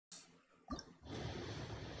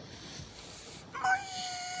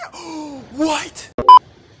What?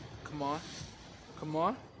 Come on. Come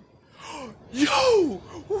on. Yo!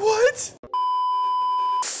 What?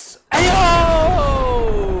 Ayo!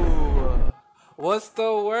 What's the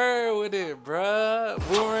word with it, bruh?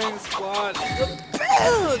 Boomerang Squad in the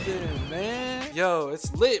building, man. Yo,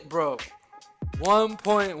 it's lit, bro.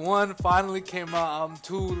 1.1 finally came out. I'm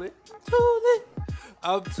too lit.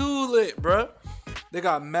 I'm too lit, bruh. They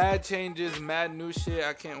got mad changes, mad new shit.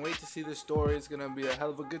 I can't wait to see the story. It's gonna be a hell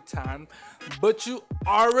of a good time. But you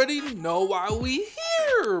already know why we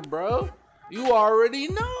here, bro. You already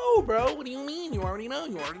know, bro. What do you mean? You already know.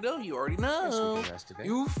 You already know. You already know.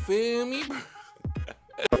 You feel me, bro?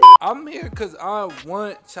 I'm here because I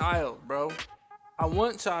want Childe, bro. I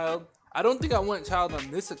want Childe. I don't think I want Childe on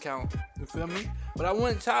this account. You feel me? But I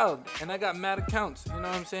want Childe, and I got mad accounts. You know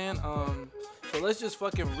what I'm saying? So let's just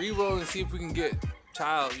fucking reroll and see if we can get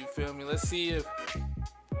Childe. You feel me? Let's see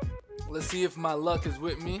if my luck is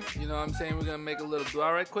with me. You know what I'm saying? We're gonna make a little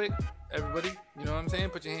dua right quick. Everybody, you know what I'm saying?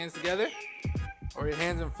 Put your hands together or your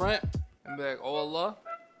hands in front and be like, oh Allah,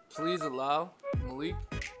 please allow Malik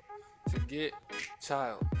to get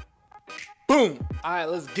Childe. Boom! Alright,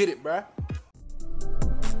 let's get it, bruh.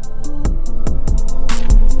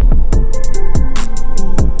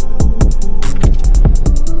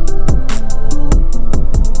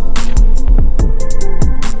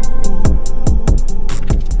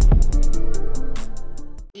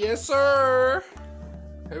 Yes, sir.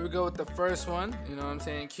 Here we go with the first one. You know what I'm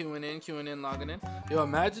saying? Queuing in, logging in. Yo,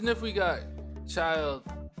 imagine if we got Childe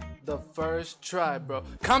the first try, bro.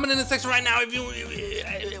 Comment in the section right now if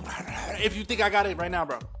you think I got it right now,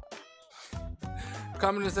 bro.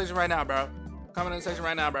 Comment in the section right now, bro. Comment in the section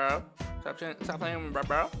right now, bro. Stop playing with me,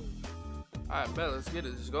 bro. Alright, bet. Let's get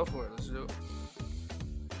it. Just go for it. Let's do it.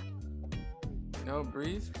 You know,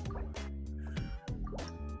 breathe.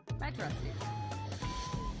 I trust you.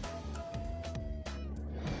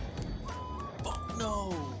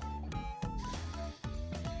 No.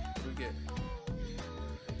 What do we get?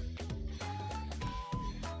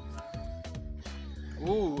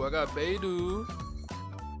 Ooh, I got Beidou.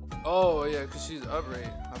 Oh yeah, cause she's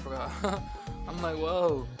upright. I forgot. I'm like,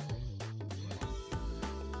 whoa.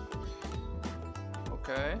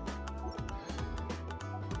 Okay.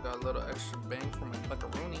 Got a little extra bang for my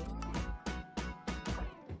buckaroonie.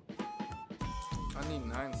 I need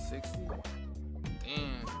 960.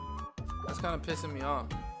 Damn. That's kind of pissing me off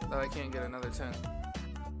that I can't get another 10.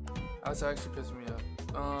 That's actually pissing me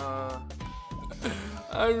off.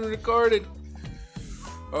 I recorded.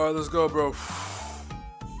 All right, let's go, bro.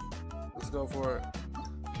 Let's go for it.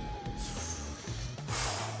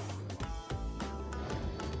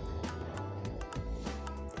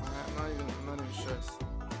 I'm not even stressed.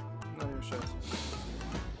 Not even stressed.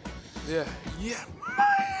 Yeah.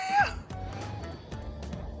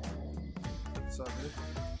 It's all good.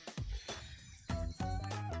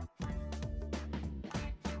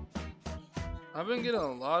 I've been getting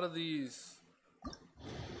a lot of these.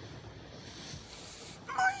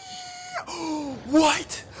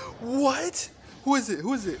 What? What? Who is it?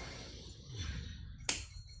 Who is it?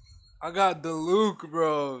 I got Diluc,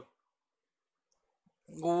 bro.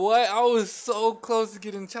 What? I was so close to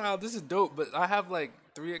getting Childe. This is dope, but I have like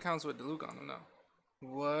 3 accounts with Diluc on them now.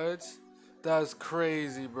 What? That's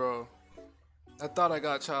crazy, bro. I thought I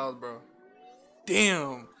got Childe, bro.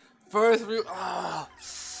 Damn. First view. Ah.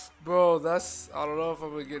 Bro, that's, I don't know if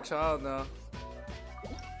I'm gonna get Childe now.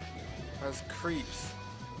 That's creeps.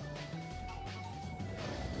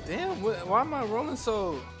 Damn, why am I rolling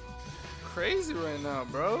so crazy right now,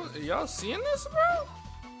 bro? Are y'all seeing this, bro?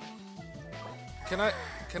 Can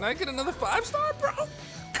I get another 5-star, bro?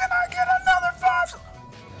 Can I get another 5-star?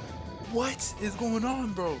 What is going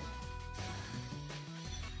on, bro?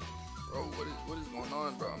 Bro, what is going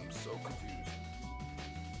on, bro? I'm so confused.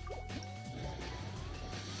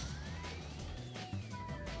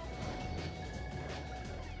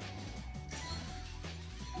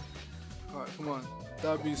 Alright, come on.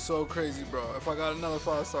 That'd be so crazy, bro. If I got another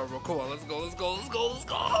 5-star, bro. Come on, let's go.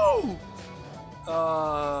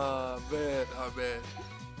 Man.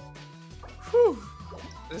 Whew.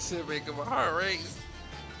 This shit making my heart race.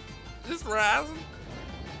 Just rising.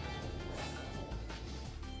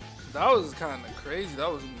 That was kind of crazy. That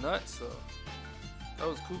was nuts, though. That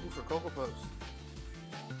was cuckoo for Cocoa Puffs.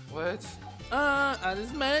 What? I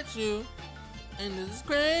just met you. And this is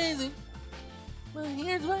crazy. But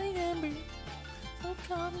here's my number. So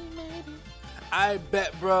call me maybe. I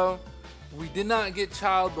bet, bro. We did not get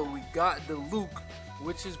Childe, but we got Diluc.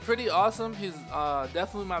 which is pretty awesome. He's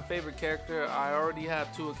definitely my favorite character. I already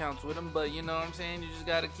have 2 accounts with him, but you know what I'm saying? You just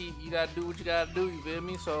gotta you gotta do what you gotta do, you feel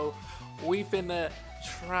me? So we finna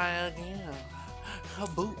try again.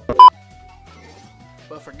 Kaboom.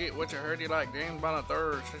 But forget what you heard, you like James Bond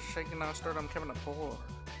III. Shaking out, stirred, I'm Kevin the Poor.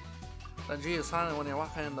 The G is silent when you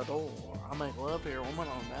walk in the door. I make love to your woman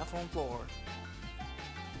on the bathroom floor.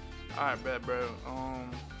 Alright, bet, bro.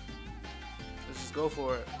 Let's just go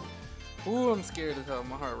for it. Ooh, I'm scared as hell.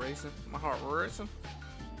 My heart racing. My heart racing.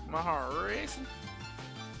 My heart racing.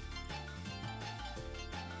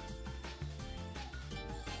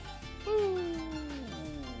 Ooh.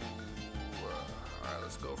 Alright,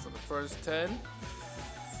 let's go for the first 10.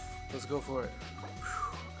 Let's go for it.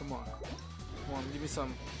 Come on. Come on, give me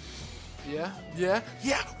some. Yeah, yeah,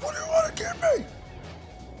 yeah! What do you want to give me?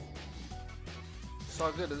 It's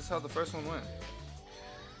all good. This is how the first one went.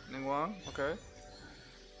 Ningguang? Okay.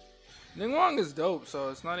 Ningguang is dope, so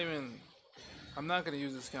it's not even... I'm not going to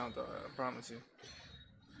use this count though, I promise you.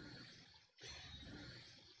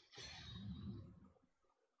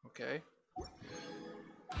 Okay.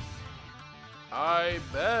 I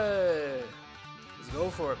bet. Let's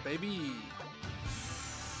go for it, baby.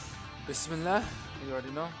 Bismillah. You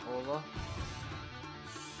already know. Allah.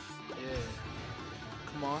 Yeah.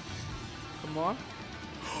 Come on. Come on.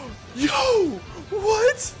 Yo!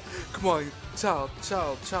 What? Come on. Child.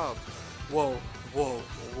 Whoa. Come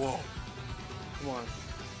on.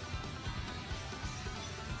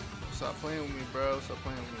 Stop playing with me, bro. Stop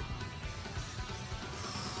playing with me.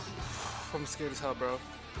 I'm scared as hell, bro.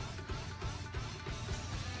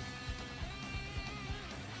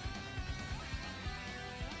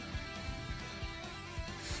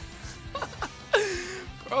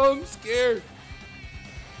 Bro, I'm scared.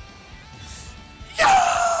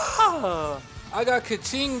 Yeah! I got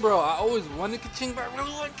Kaching, bro. I always wanted Kaching, but I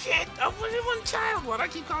really want kid. I really want child. Why do I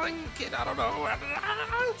keep calling him kid? I don't know. I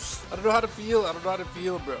don't know how to feel. I don't know how to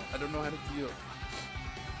feel, bro. I don't know how to feel.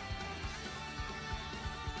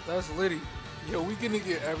 That's litty. Yo, we gonna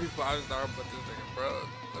get every 5-star but this nigga, bro.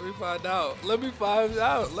 Let me find out. Let me find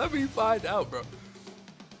out. Let me find out, bro.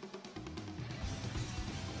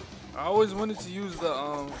 I always wanted to use the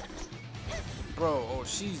bro. Oh,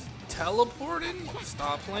 she's teleporting.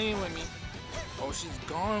 Stop playing with me. Oh, she's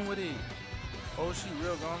gone with it. Oh, she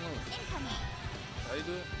real gone with it. How you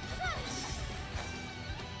do it?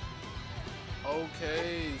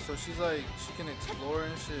 Okay, so she's like, she can explore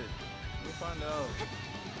and shit. Let me find out.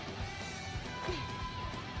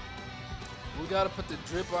 We gotta put the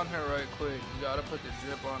drip on her right quick. You gotta put the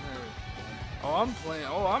drip on her. Oh, I'm playing.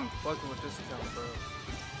 Oh, I'm fucking with this account, bro.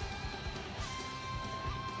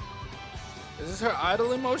 Is this her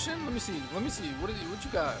idle emotion? Let me see. Let me see. What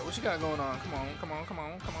you got? What you got going on? Come on.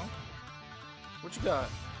 What you got?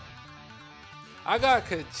 I got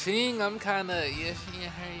Kaching. I'm kind of you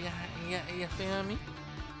feel me?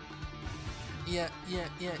 Yeah. You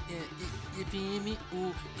feel me?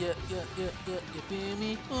 Ooh, yeah. You feel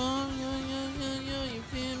me? Oh, yeah. You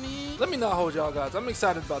feel me? Let me not hold y'all guys. I'm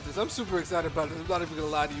excited about this. I'm super excited about this. I'm not even gonna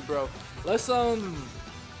lie to you, bro. Let's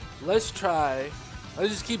try. Let's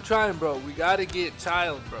just keep trying, bro. We gotta get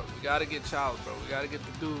Childe, bro. We gotta get the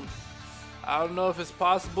dude. I don't know if it's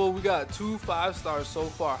possible. We got 2 5-stars so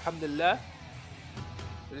far. Alhamdulillah.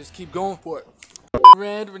 So just keep going for it.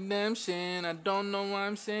 Red redemption. I don't know why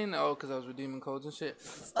I'm saying that. Oh, because I was redeeming codes and shit.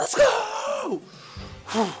 Let's go!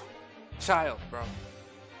 Childe, bro.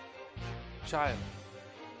 Childe.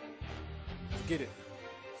 Let's get it.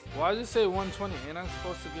 Why does it say 120? Ain't I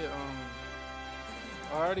supposed to get,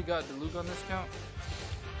 I already got the Luke on this account.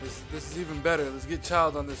 This is even better. Let's get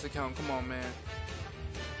Childe on this account. Come on, man.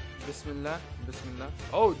 Bismillah.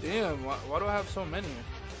 Oh, damn. Why do I have so many?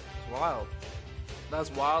 It's wild. That's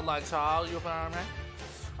wild like Childe, you feel me?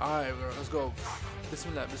 Alright, bro. Let's go.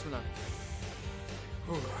 Bismillah. Bismillah.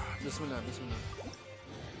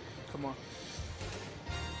 Come on.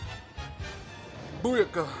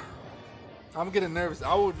 Booyaka. I'm getting nervous.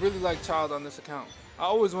 I would really like Childe on this account. I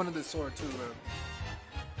always wanted this sword too, bro.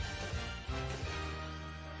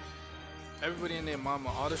 Everybody and their mama,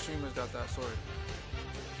 all the streamers got that sword.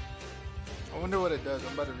 I wonder what it does.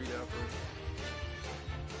 I'm about to read it afterwards.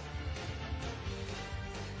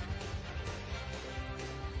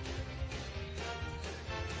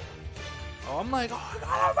 Oh, I'm like, oh, I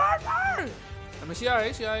got a bird. I mean, she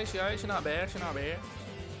alright. She not bad. Can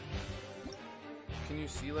you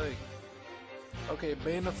see, like... Okay,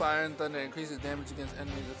 Bane of Fire and Thunder increases damage against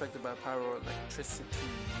enemies affected by pyroelectricity.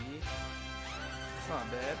 It's not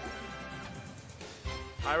bad.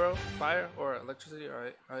 Pyro, fire, or electricity.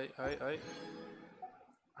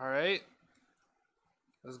 Alright.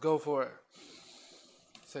 Let's go for it.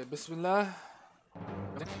 Say Bismillah.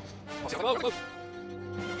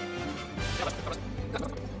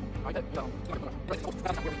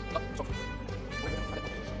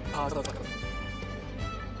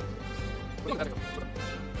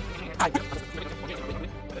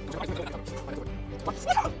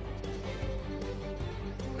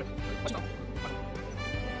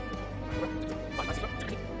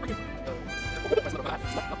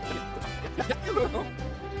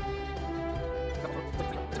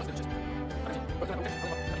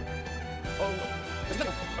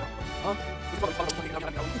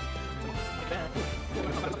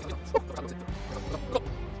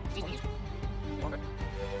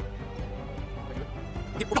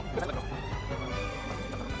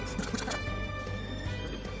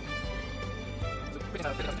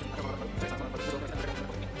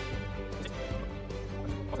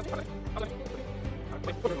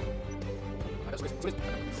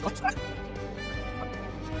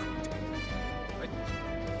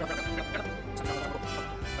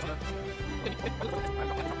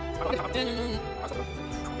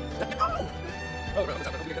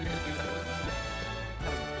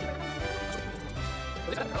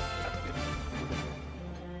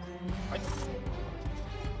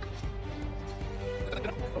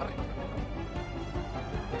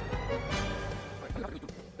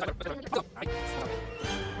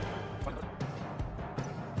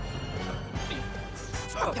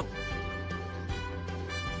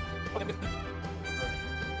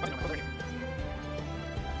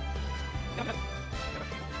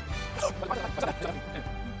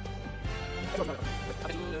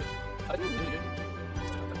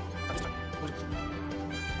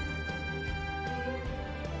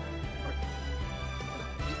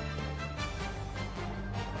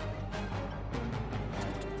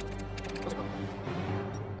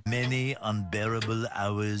 Many unbearable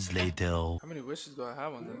hours later. How many wishes do I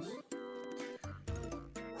have on this?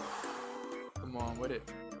 Come on with it.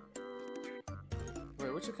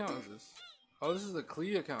 Wait, which account is this? Oh, this is the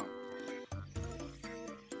Clee account.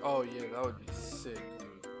 Oh yeah, that would be sick,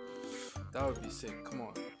 dude. That would be sick. Come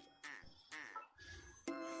on.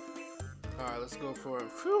 Alright, let's go for it.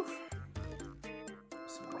 Whew.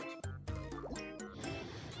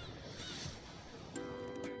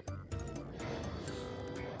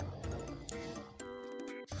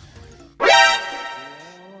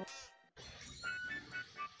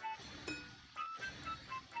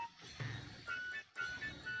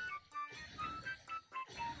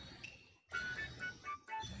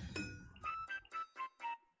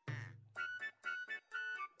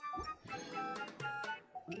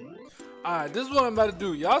 Alright, this is what I'm about to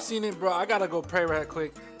do. Y'all seen it, bro. I gotta go pray right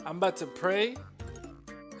quick. I'm about to pray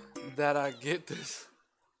that I get this.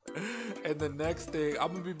 And the next thing,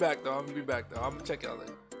 I'm gonna be back though. I'm gonna check y'all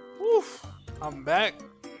later. Woof. I'm back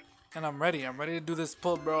and I'm ready. I'm ready to do this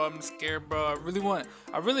pull, bro. I'm scared, bro.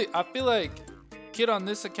 I feel like Childe on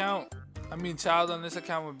this account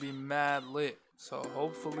would be mad lit. So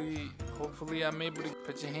hopefully I'm able to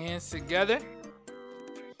put your hands together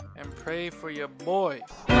and pray for your boy.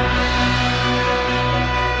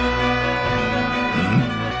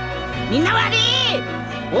 みんな悪い。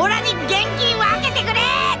オラに元気分けてくれ。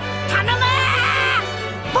頼む。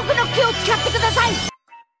僕の気を使ってください。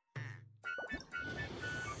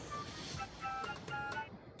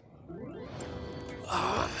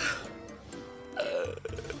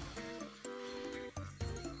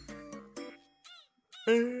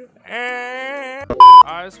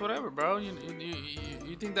Alright, it's whatever, bro. You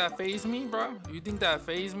think that phased me, bro? You think that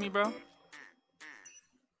phased me, bro?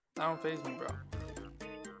 That don't phase me, bro.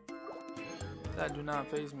 That do not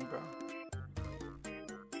phase me, bro.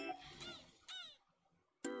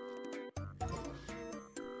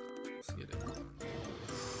 Let's get it.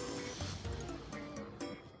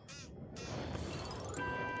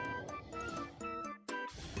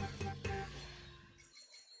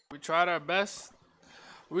 We tried our best.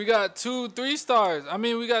 We got 2 3 stars. I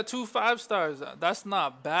mean, we got 2 5 stars. That's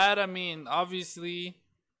not bad. I mean, obviously,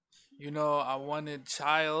 you know, I wanted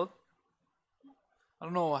Childe. I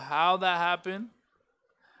don't know how that happened.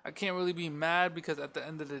 I can't really be mad because at the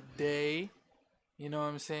end of the day, you know what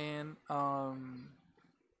I'm saying?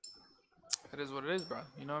 It is what it is, bro.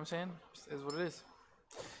 You know what I'm saying? It is what it is.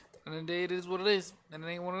 At the end of the day, it is what it is. And it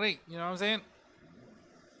ain't what it ain't. You know what I'm saying?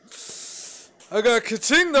 I got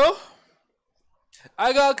ka-ching, though.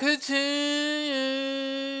 I got ka-ching.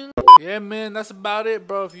 Yeah, man, that's about it,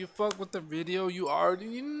 bro. If you fuck with the video, you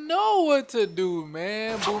already know what to do,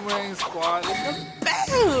 man. Boomerang Squad in the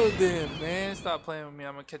building, man. Stop playing with me.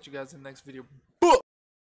 I'm gonna catch you guys in the next video.